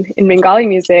in Bengali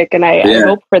music, and I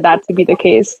hope for that to be the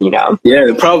case. Yeah,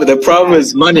 the problem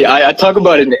is money. I talk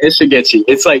about it in Ishigechi.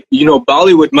 It's like,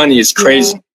 Bollywood money is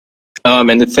crazy. Yeah.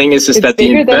 And the thing is that the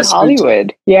investment, than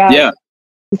Hollywood. Yeah,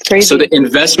 it's crazy. So the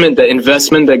investment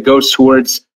that goes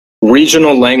towards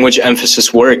regional language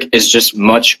emphasis work is just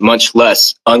much, much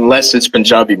less, unless it's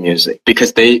Punjabi music,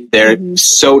 because they're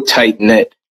so tight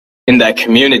knit in that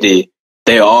community.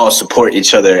 They all support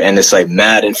each other, and it's like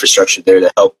mad infrastructure there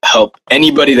to help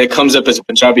anybody that comes up as a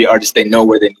Punjabi artist. They know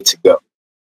where they need to go.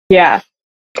 Yeah.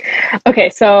 Okay,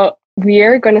 so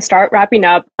we're going to start wrapping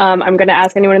up. I'm going to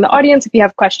ask anyone in the audience, if you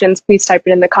have questions, please type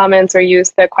it in the comments or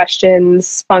use the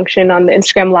questions function on the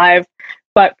Instagram Live.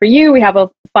 But for you, we have a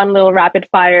fun little rapid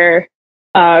fire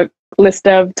list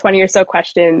of 20 or so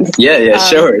questions. Yeah,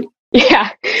 sure.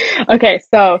 Yeah. Okay,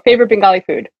 so favorite Bengali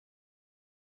food?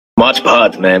 Mach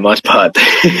bhat, man. Mach bhat.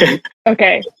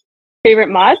 Okay. Favorite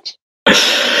mach?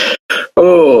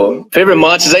 Oh, favorite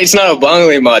mach is, it's not a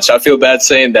Bengali mach. I feel bad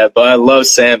saying that, but I love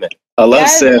salmon. I love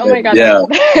salmon. Oh my God. Yeah.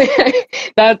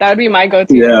 that would be my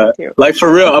go-to. Yeah. Too. Like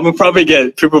for real, I'm gonna probably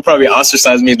people probably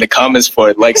ostracize me in the comments for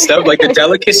it. Like stuff like the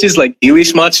delicacies like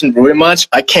Ilish mach and Rui mach,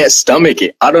 I can't stomach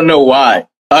it. I don't know why.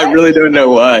 I really don't know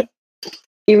why.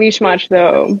 Ilish mach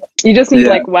though. You just need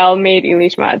like well-made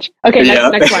Ilish mach. Okay,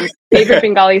 next one. Favorite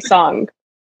Bengali song.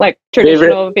 Like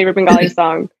traditional favorite Bengali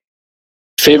song.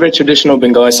 Favorite traditional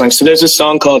Bengali song. So there's a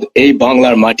song called A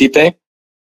Banglar Matite.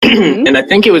 And I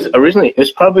think it was definitely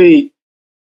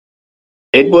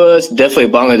a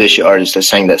Bangladeshi artist that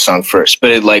sang that song first,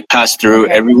 but it like passed through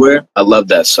everywhere. I love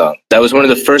that song. That was one of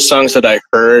the first songs that I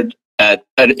heard at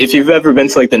if you've ever been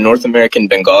to like the North American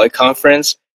Bengali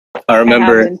Conference, I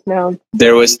remember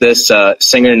there was this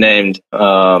singer named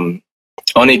Anik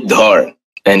Dhar,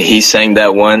 and he sang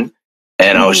that one,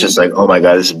 and I was just like, oh my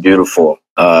God, this is beautiful.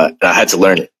 I had to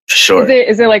learn it for sure.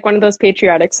 Is it like one of those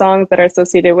patriotic songs that are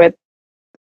associated with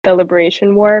the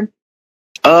Liberation War?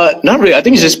 Not really. I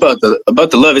think it's just about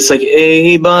the love. It's like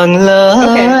Ei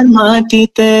Banglar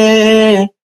matite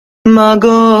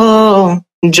mago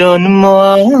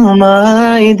jonmo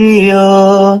amai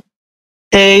dio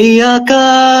Ei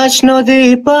akash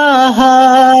nodi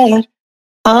pahar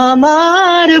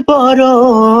amar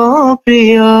boro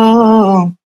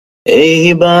priyo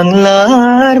Ei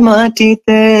Banglar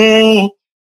matite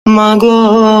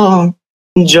mago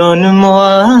jonmo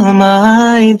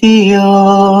amai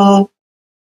dio.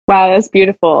 Wow, that's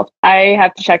beautiful. I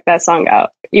have to check that song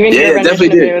out. Even your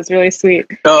rendition of it was really sweet.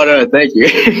 Oh, no, thank you.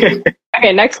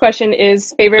 Okay, next question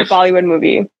is favorite Bollywood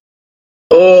movie.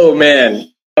 Oh, man.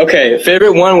 Okay,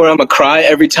 favorite one where I'm going to cry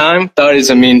every time? That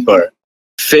is Amin Par.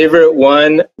 Favorite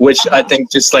one, which I think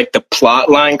just like the plot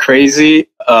line crazy,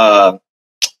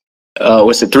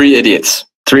 what's it? Three Idiots.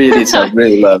 Three Idiots I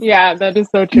really love. Yeah, that is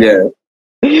so true.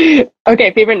 Yeah.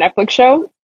 Okay, favorite Netflix show?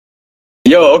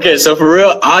 Yo, okay, so for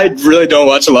real, I really don't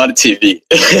watch a lot of TV.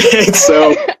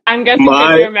 So I'm guessing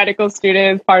because you're a medical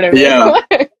student is part of it. Yeah,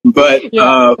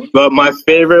 but my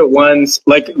favorite ones,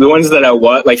 like the ones that I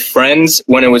watch, like Friends,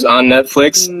 when it was on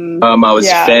Netflix, I was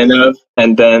a fan of.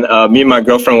 And then me and my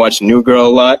girlfriend watched New Girl a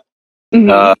lot.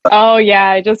 Oh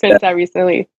yeah, I just finished that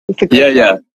recently.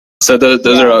 Yeah. So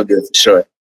those are all good for sure.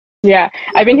 Yeah,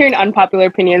 I've been hearing unpopular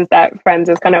opinions that Friends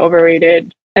is kind of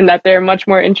overrated, and that they're much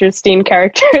more interesting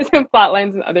characters and plot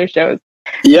lines than other shows.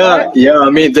 Yeah. I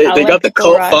mean, they got the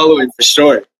cult following for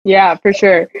sure. Yeah, for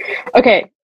sure. Okay,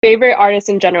 favorite artist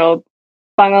in general?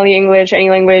 Bengali, English,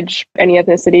 any language, any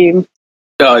ethnicity?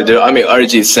 Oh, dude, I mean,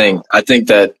 Arijit Singh. I think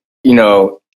that,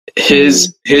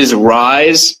 his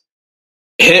rise,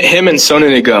 him and Sonu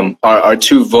Nigam are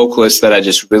two vocalists that I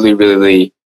just really,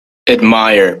 really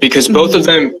admire, because both of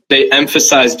them, they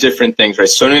emphasize different things, right?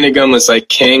 Sonu Nigam was like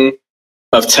king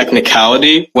of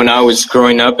technicality when I was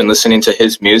growing up and listening to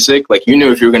his music. Like, you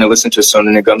knew if you were going to listen to a Sonu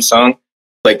Nigam song,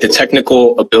 like the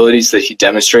technical abilities that he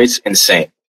demonstrates,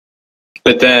 insane.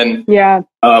 But then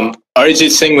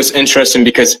Arijit Singh was interesting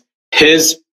because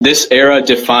this era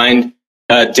defined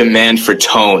demand for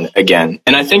tone again.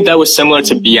 And I think that was similar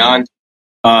to Beyond,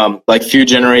 like few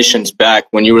generations back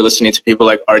when you were listening to people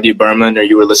like R.D. Burman, or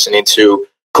you were listening to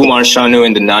Kumar Sanu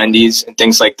in the 90s and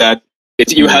things like that.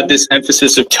 You had this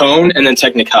emphasis of tone and then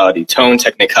technicality, tone,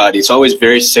 technicality. It's always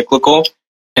very cyclical.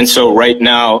 And so right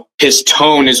now, his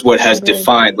tone is what has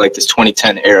defined like this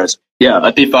 2010 eras. Yeah,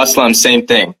 Atif Aslam, same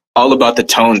thing. All about the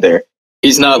tone there.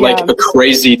 He's not like a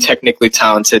crazy, technically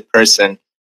talented person,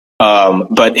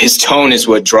 but his tone is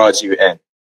what draws you in.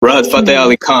 Rahat Fateh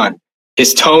Ali Khan,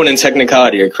 his tone and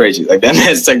technicality are crazy. Like, that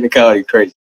man's technicality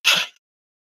crazy.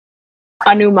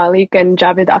 Anu Malik and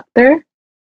Javed Akhtar?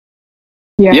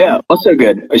 Yeah, also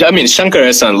good. I mean, Shankar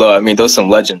Ehsaan Loy, I mean, those are some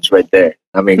legends right there.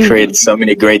 I mean, created so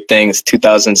many great things,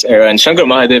 2000s era. And Shankar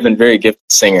Mahadevan, very gifted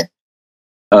singer.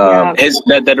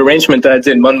 That arrangement that I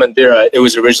did, Man Mandira, it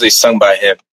was originally sung by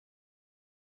him.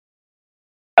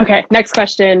 Okay, next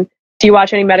question. Do you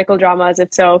watch any medical dramas?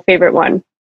 If so, favorite one?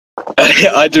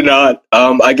 I do not.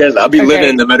 I guess I'll be living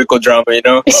in the medical drama, you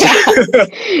know?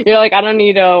 You're like, I don't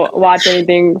need to watch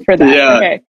anything for that. Yeah.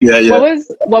 Okay. Yeah.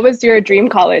 What was your dream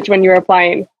college when you were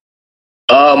applying?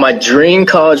 My dream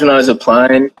college when I was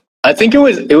applying, I think it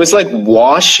was like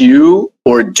Wash U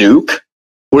or Duke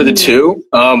were the two.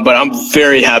 But I'm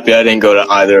very happy I didn't go to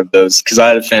either of those because I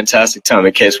had a fantastic time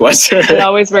at Case Western. It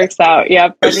always works out.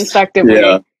 Yeah, respectively.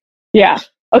 Yeah.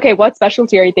 Okay, what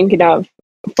specialty are you thinking of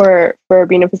for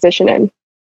being a physician in?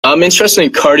 I'm interested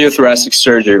in cardiothoracic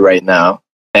surgery right now.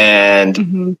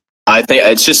 And I think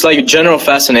it's just like general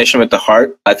fascination with the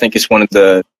heart. I think it's one of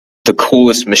the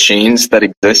coolest machines that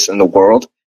exists in the world.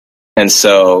 And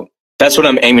so that's what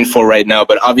I'm aiming for right now,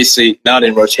 but obviously not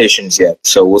in rotations yet.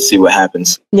 So we'll see what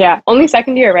happens. Yeah. Only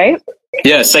second year, right?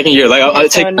 Yeah, second year. Like I'll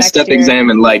take a step exam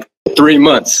in like 3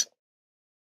 months.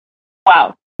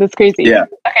 Wow. That's crazy. Yeah.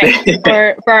 Okay.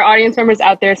 For our audience members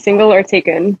out there, single or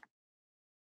taken?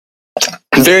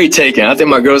 Very taken. I think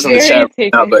my girl's in the chat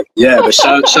right now, but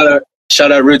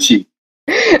shout out Ruchi.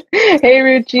 Hey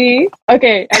Ruchi.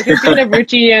 Okay, as you're thinking of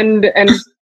Ruchi and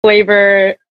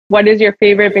flavor, what is your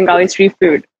favorite Bengali street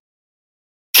food?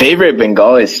 Favorite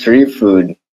Bengali street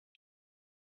food?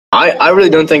 I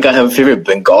really don't think I have a favorite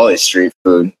Bengali street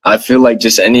food. I feel like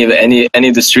just any of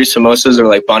the street samosas or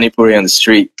like pani puri on the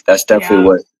street. That's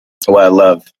definitely what I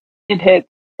love. It hits.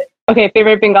 Okay,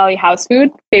 favorite Bengali house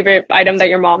food? Favorite item that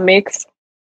your mom makes?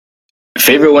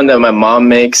 Favorite one that my mom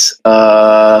makes?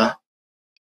 My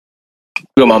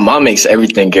mom makes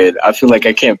everything good. I feel like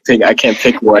I can't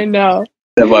pick one. I know.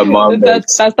 That my mom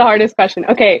makes. That's the hardest question.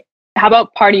 Okay, how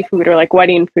about party food or like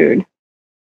wedding food?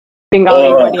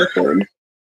 Bengali wedding food.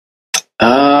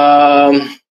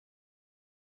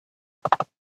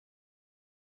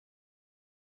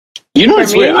 You know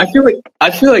what's weird?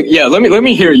 I feel like yeah. Let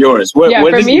me hear yours. What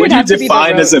do you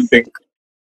define as a big?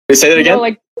 Say that again.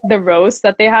 Like the roast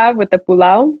that they have with the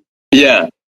pulao. Yeah.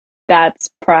 That's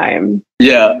prime.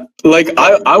 Yeah, like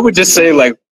I would just say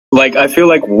like I feel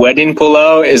like wedding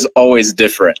pulao is always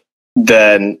different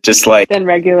than just like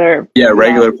regular. Yeah,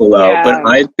 regular pulao. Yeah. But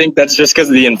I think that's just because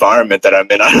of the environment that I'm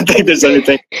in. I don't think there's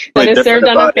anything. And it's served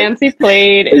on a fancy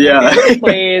plate. Yeah.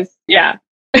 Place. Yeah.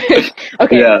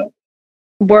 Okay. Yeah.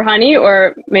 Borhani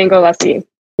or mango lassi,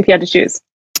 if you had to choose.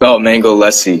 Oh, mango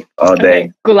lassi all day.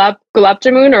 Okay. Gulab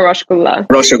jamun or rosgulla?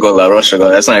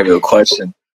 Rosgulla. That's not even a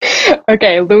question.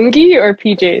 Okay, lungi or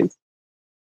PJs?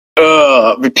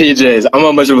 PJs. I'm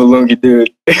not much of a lungi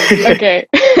dude. Okay.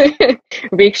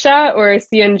 Rickshaw or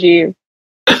CNG?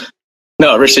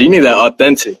 No, Risha, you need that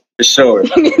authentic, for sure.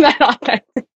 You need that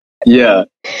authentic. Yeah.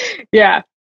 Yeah.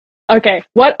 Okay.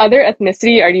 What other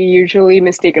ethnicity are you usually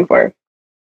mistaken for?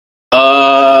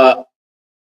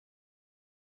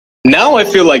 Now I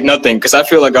feel like nothing, because I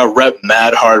feel like I rep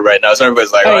mad hard right now. So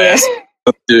everybody's like, yeah.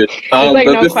 Dude. Like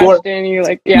but no question. You're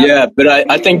like, yeah, but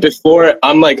I think before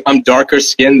I'm darker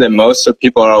skinned than most, so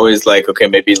people are always like, okay,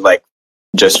 maybe like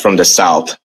just from the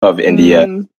south of India.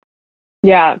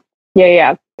 Yeah.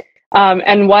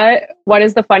 And what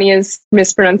is the funniest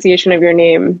mispronunciation of your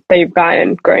name that you've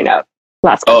gotten growing up?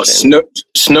 Last question. Oh,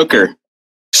 Snooker.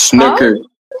 Huh?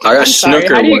 I got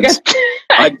Snooker once.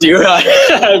 I do. I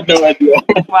have no idea.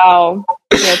 Wow.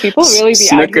 Yeah, people really be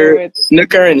Snooker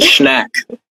and Schnack.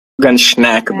 I've gotten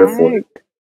Schnack before.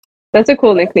 That's a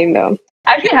cool nickname, though.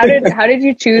 Actually, how did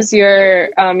you choose your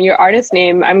artist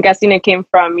name? I'm guessing it came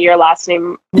from your last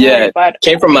name. Yeah, but it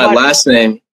came from my last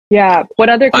name. Yeah. What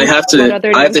other? I have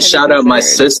to shout out my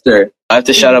sister. I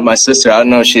don't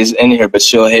know if she's in here, but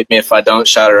she'll hate me if I don't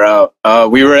shout her out.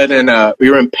 We were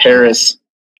in Paris.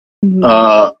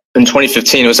 In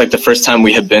 2015, it was like the first time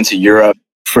we had been to Europe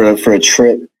for a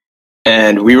trip,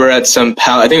 and we were at some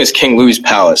I think it was King Louis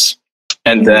Palace,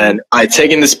 and then I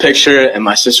taken this picture, and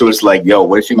my sister was like, "Yo,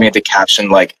 what if you made the caption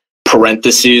like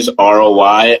parentheses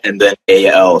ROY and then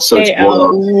AL, so it's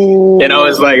royal?" And I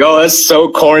was like, "Oh, that's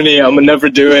so corny. I'm gonna never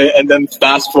do it." And then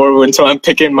fast forward until I'm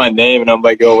picking my name, and I'm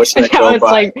like, "Oh, what should I go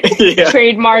by?" It's like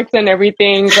trademarks and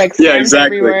everything, like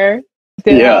exactly everywhere.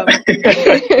 Yeah.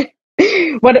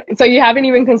 What? So you haven't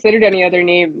even considered any other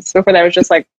names before that? Was just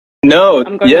like no.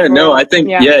 I think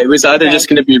it was either just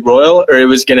going to be Royal or it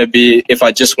was going to be if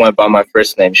I just went by my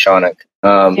first name, Shaunak.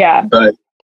 But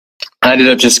I ended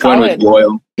up just going with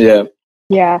Royal. Yeah.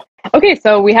 Yeah. Okay,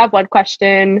 so we have one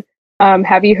question.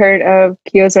 Have you heard of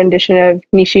Kyo's rendition of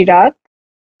Nishirat?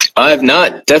 I have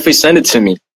not. Definitely send it to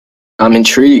me. I'm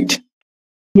intrigued.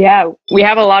 Yeah, we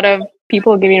have a lot of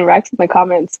people giving Rex in the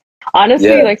comments. Honestly,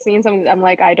 Yeah. like seeing some, I'm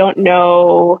like, I don't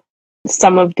know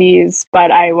some of these,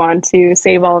 but I want to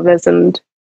save all of this and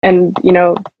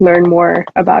learn more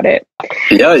about it.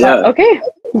 Yeah, yeah. But, okay,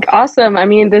 awesome. I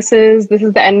mean, this is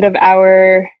the end of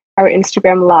our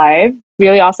Instagram live.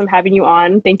 Really awesome having you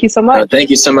on. Thank you so much. Thank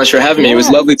you so much for having me. It was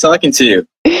lovely talking to you.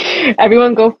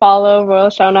 Everyone go follow Royal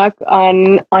Shawnok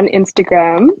on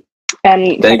Instagram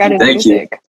and check out his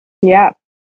music. Yeah.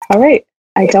 All right.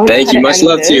 I don't. Thank you. Much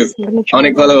love to you.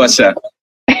 Onik Valovasha.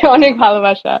 Onik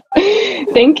Valovasha.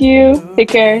 Thank you. Take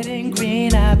care.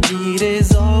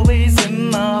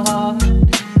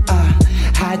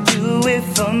 I do it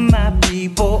for my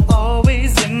people,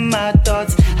 always in my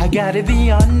thoughts. I gotta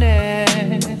be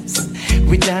honest,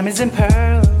 with diamonds and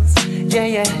pearls,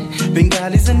 yeah.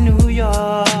 Bengalis in New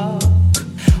York,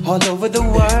 all over the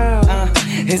world.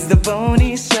 It's the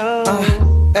Boney Show.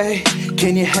 Hey,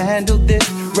 can you handle this?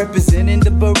 Representing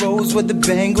the boroughs where the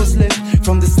Bengals live.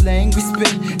 From the slang we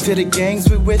spit to the gangs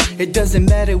we with, it doesn't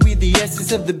matter, we the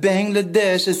essence of the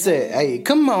Bangladesh. I said, hey,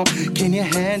 come on, can you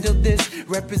handle this?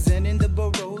 Representing the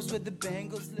boroughs where the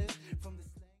Bengals live.